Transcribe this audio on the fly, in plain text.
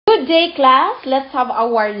today, class, let's have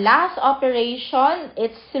our last operation.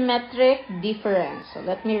 It's symmetric difference. So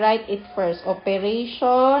let me write it first.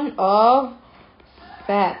 Operation of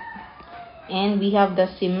set. And we have the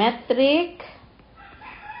symmetric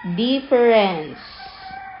difference.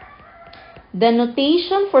 The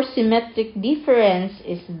notation for symmetric difference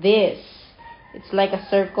is this. It's like a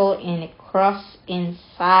circle and a cross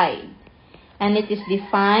inside. And it is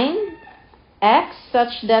defined X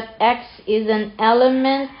such that X is an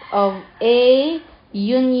element of A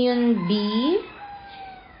union B,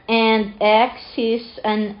 and X is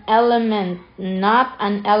an element, not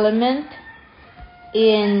an element,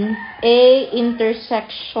 in A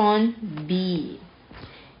intersection B.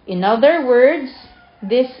 In other words,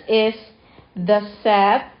 this is the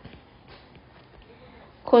set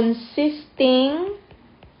consisting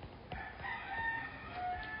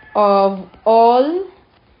of all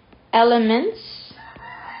elements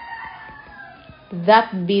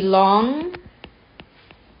that belong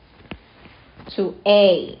to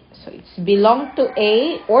A. So it's belong to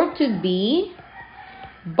A or to B,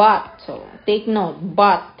 but, so take note,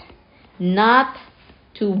 but not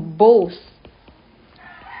to both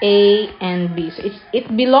A and B. So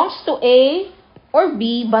it belongs to A or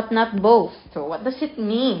B, but not both. So what does it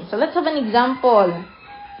mean? So let's have an example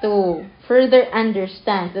to further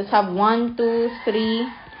understand. Let's have 1, 2, 3,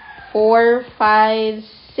 4, 5,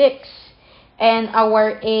 6. And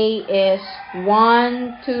our A is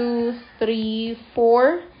 1, 2, 3,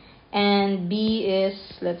 4. And B is,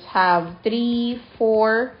 let's have 3,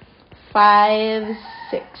 4, 5,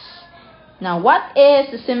 6. Now, what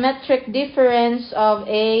is the symmetric difference of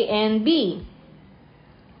A and B?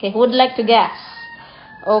 Okay, who would like to guess?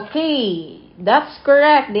 Okay, that's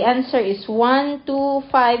correct. The answer is 1, 2,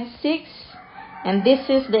 5, 6. And this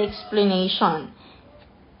is the explanation.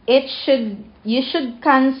 You should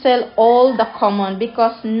cancel all the common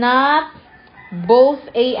because not both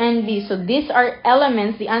A and B. So these are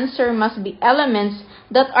elements. The answer must be elements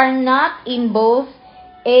that are not in both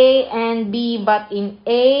A and B, but in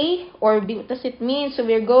A or B. What does it mean? So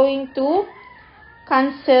we're going to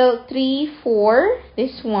cancel 3, 4,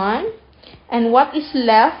 this one. And what is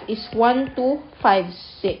left is 1, 2, 5,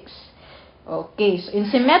 6. Okay, so in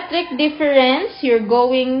symmetric difference, you're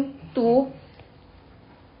going to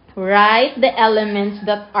write the elements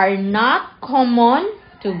that are not common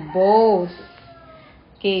to both.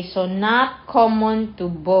 Okay, so not common to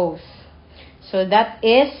both. So that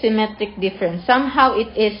is symmetric difference. Somehow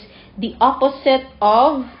it is the opposite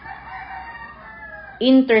of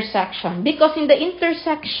intersection. Because in the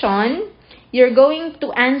intersection, you're going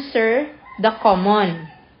to answer the common.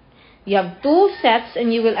 You have two sets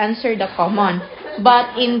and you will answer the common.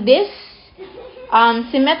 But in this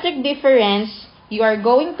symmetric difference, you are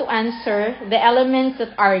going to answer the elements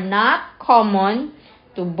that are not common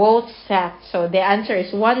to both sets. So the answer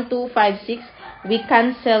is 1, 2, 5, 6. We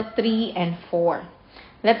cancel 3 and 4.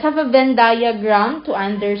 Let's have a Venn diagram to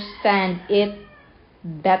understand it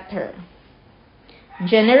better.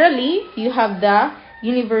 Generally, you have the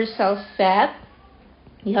universal set.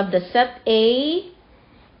 You have the set A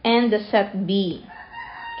and the set B.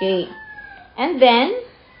 Okay. And then,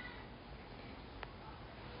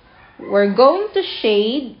 we're going to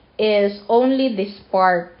shade is only this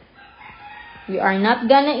part. We are not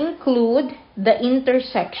gonna include the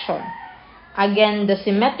intersection. Again, the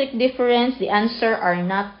symmetric difference, the answer are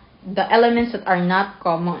not the elements that are not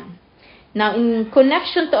common. Now, in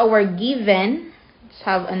connection to our given, let's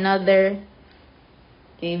have another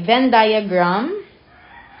Venn diagram.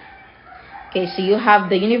 Okay, so you have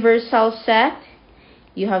the universal set.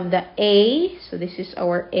 You have the A. So this is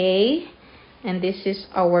our A. And this is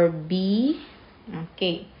our B.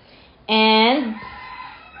 Okay. And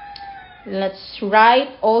let's write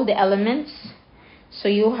all the elements. So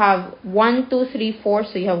you have 1, 2, 3, 4.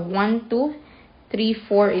 So you have 1, 2, 3,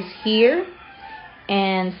 4 is here.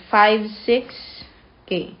 And 5, 6.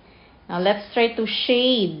 Okay. Now let's try to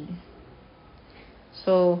shade.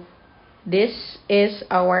 So this is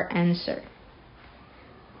our answer.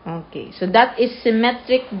 Okay, so that is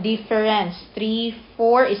symmetric difference. 3,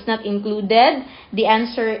 4 is not included. The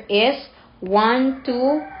answer is 1,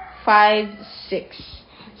 2, 5, 6.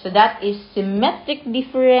 So that is symmetric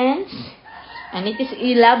difference. And it is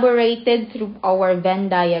elaborated through our Venn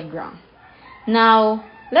diagram. Now,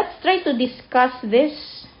 let's try to discuss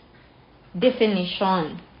this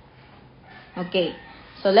definition. Okay,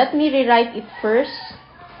 so let me rewrite it first.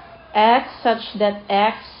 X such that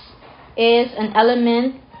X is an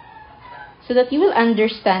element, so that you will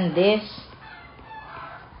understand this.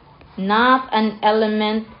 Not an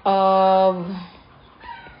element of...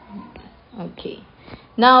 Okay.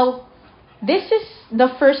 Now, This is the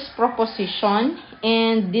first proposition,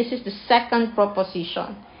 and this is the second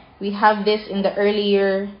proposition. We have this in the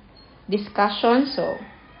earlier discussion, so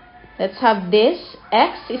let's have this.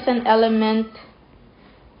 X is an element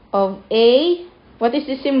of A. What is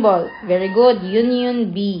the symbol? Very good,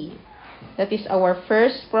 union B. That is our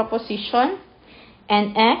first proposition.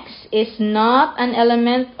 And X is not an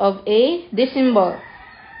element of A. This symbol.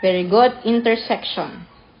 Very good, intersection.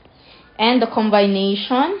 And the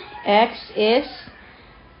combination, X is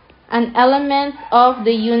an element of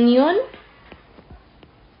the union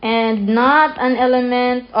and not an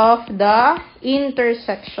element of the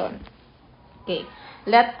intersection. Okay,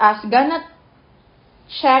 let us gonna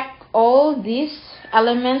check all these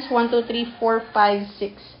elements. 1, 2, 3, 4, 5,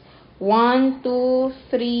 6. 1, 2,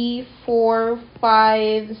 3, 4,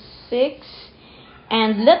 5, 6.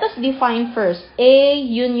 And let us define first A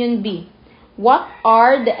union B. What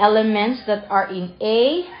are the elements that are in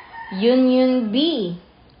A union B?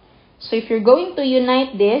 So if you're going to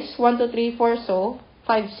unite this, 1, 2, 3, 4, so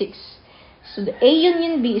 5, 6. So the A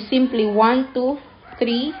union B is simply 1, 2,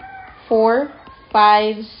 3, 4,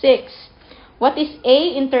 5, 6. What is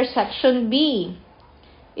A intersection B?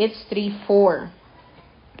 It's 3, 4.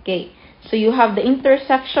 Okay, so you have the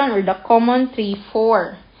intersection or the common 3,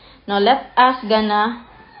 4. Now let us gonna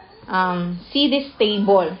see this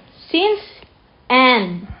table. Since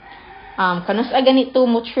and kanus ganito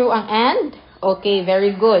mo true ang and? Okay,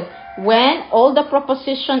 very good. When all the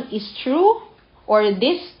proposition is true, or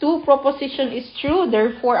this two proposition is true,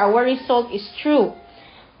 therefore our result is true.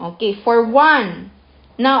 Okay, for 1.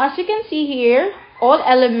 Now, as you can see here, all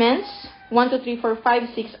elements 1, 2, 3, 4, 5,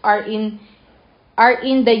 6 are in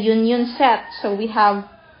the union set. So we have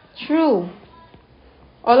true.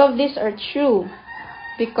 All of these are true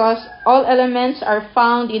because all elements are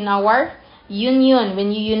found in our union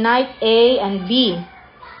when you unite A and B.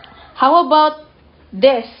 How about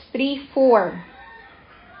this 3, 4?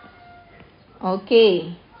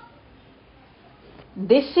 Okay.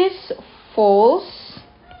 This is false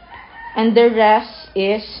and the rest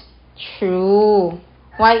is true.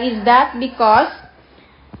 Why is that? Because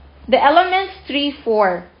the elements 3,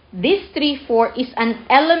 4. This 3, 4 is an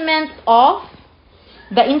element of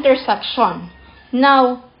the intersection.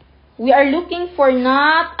 Now, we are looking for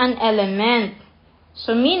not an element.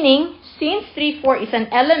 So meaning, since 3, 4 is an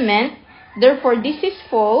element, therefore this is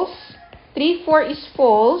false. 3, 4 is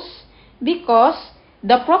false because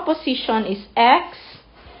the proposition is X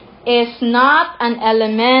is not an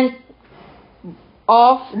element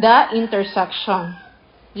of the intersection.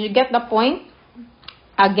 Did you get the point?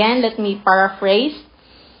 Again, let me paraphrase.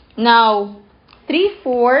 Now, 3,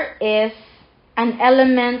 4 is an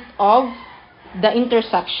element of the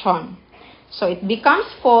intersection. So it becomes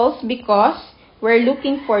false because we're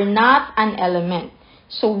looking for not an element.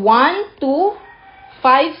 So 1, 2,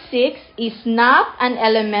 5, 6 is not an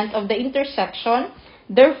element of the intersection.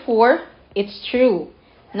 Therefore, it's true.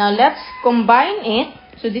 Now let's combine it.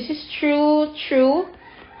 So this is true, true,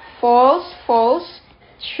 false, false,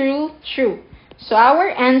 true, true. So our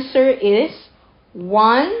answer is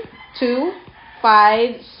 1, 2,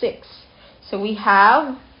 5, 6. So we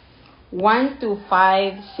have 1, 2,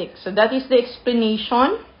 5, 6. So that is the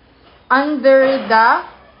explanation under the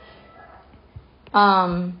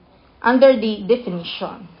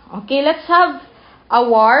definition. Okay, let's have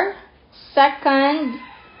our second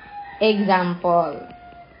example.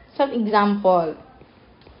 Some example.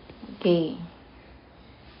 Okay.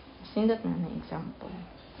 Seen that na example.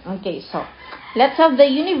 Okay, so let's have the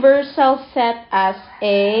universal set as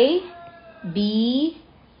A, B,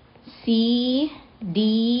 C,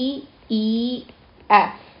 D, E,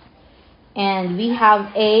 F. And we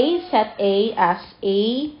have A, set A as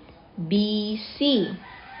A, B, C.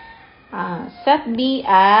 Set B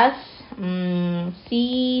as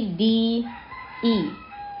C, D, E.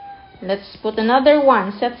 Let's put another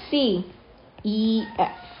one. Set C, E,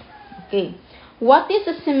 F. Okay. What is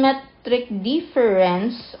the symmetric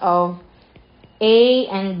difference of A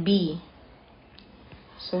and B?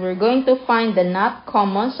 So we're going to find the not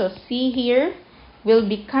common. So C here will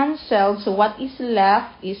be cancelled. So what is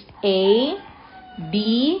left is A,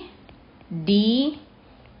 B, D,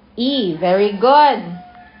 E. Very good.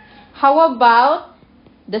 How about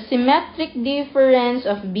the symmetric difference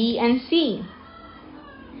of B and C?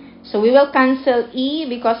 So we will cancel E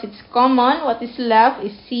because it's common. What is left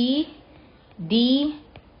is C, D,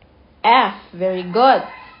 F. Very good.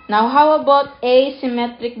 Now how about A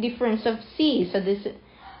symmetric difference of C? So this,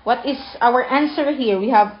 what is our answer here? We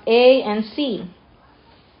have A and C.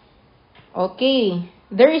 Okay.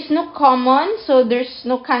 There is no common, so there's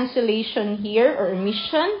no cancellation here or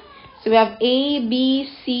omission. So we have A, B,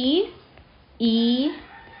 C. E,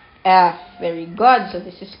 F. Very good. So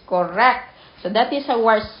this is correct. So that is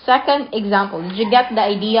our second example. Did you get the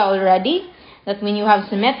idea already? That when you have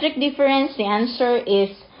symmetric difference, the answer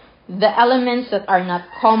is the elements that are not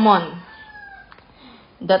common.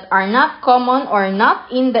 That are not common or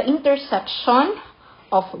not in the intersection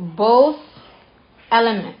of both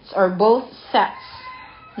elements or both sets.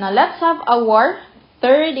 Now let's have our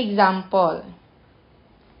third example.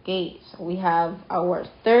 Okay, so we have our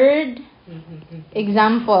third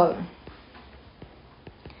example.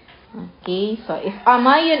 Okay, so if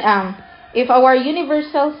our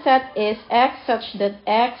universal set is X such that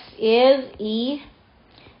X is a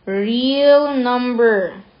real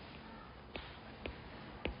number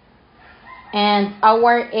and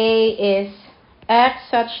our A is X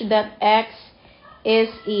such that X is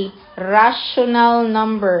a rational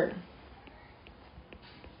number.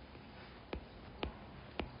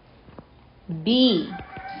 B,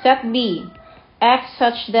 set B, X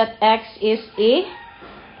such that X is a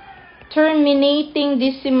terminating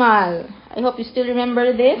decimal. I hope you still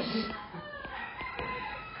remember this.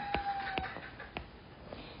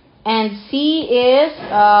 And C is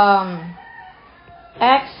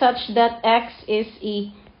X such that X is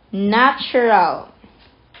a natural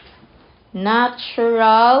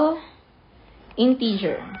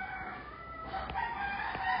integer.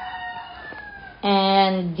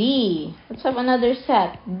 And D, let's have another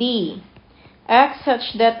set. D, X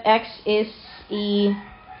such that X is a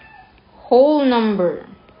whole number.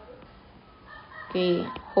 Okay,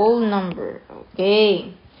 whole number.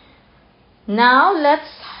 Okay. Now let's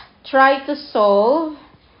try to solve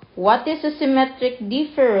what is the symmetric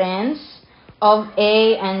difference of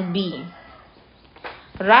A and B.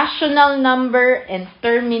 Rational number and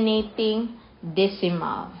terminating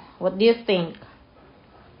decimal. What do you think?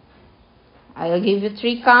 I'll give you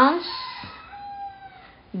 3 counts.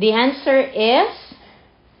 The answer is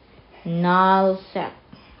null set.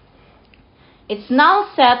 It's null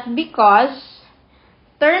set because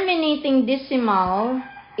terminating decimal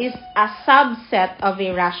is a subset of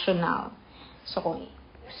a rational. So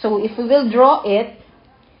if we will draw it,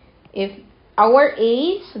 if our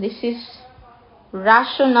A, so this is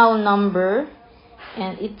rational number,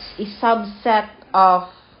 and it's a subset of,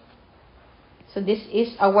 so this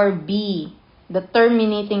is our B, the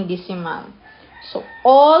terminating decimal. So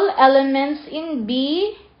all elements in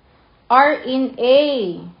B are in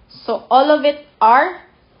A. So all of it are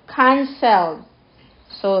cancelled.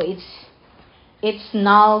 So it's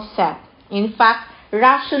null set. In fact,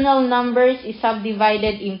 rational numbers is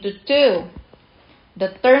subdivided into 2.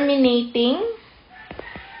 The terminating,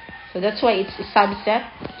 so that's why it's a subset.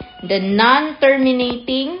 The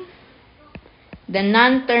non-terminating,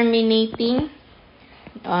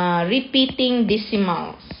 repeating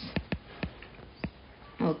decimals.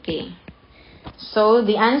 Okay. So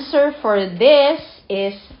the answer for this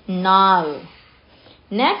is null.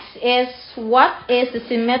 Next is, what is the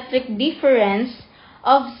symmetric difference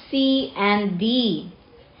of C and D?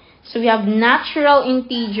 So we have natural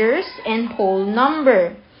integers and whole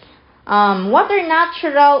number. What are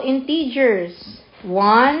natural integers?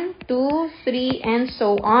 1, 2, 3, and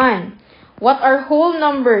so on. What are whole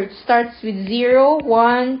numbers? It starts with 0,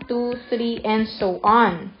 1, 2, 3, and so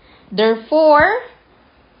on. Therefore,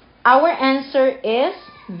 our answer is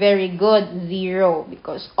very good, 0.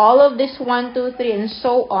 Because all of this 1, 2, 3, and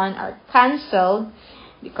so on are cancelled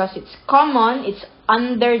because it's common, it's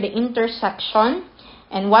under the intersection,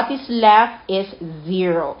 and what is left is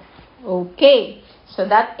 0. Okay, so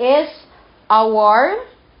that is our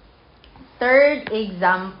third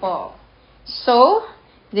example. So,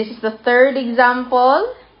 this is the third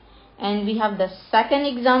example, and we have the second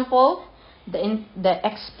example, the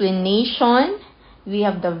explanation, we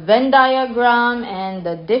have the Venn diagram, and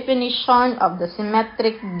the definition of the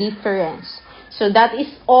symmetric difference. So that is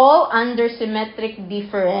all under symmetric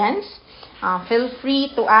difference. Feel free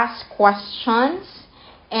to ask questions,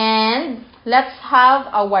 and let's have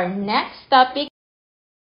our next topic.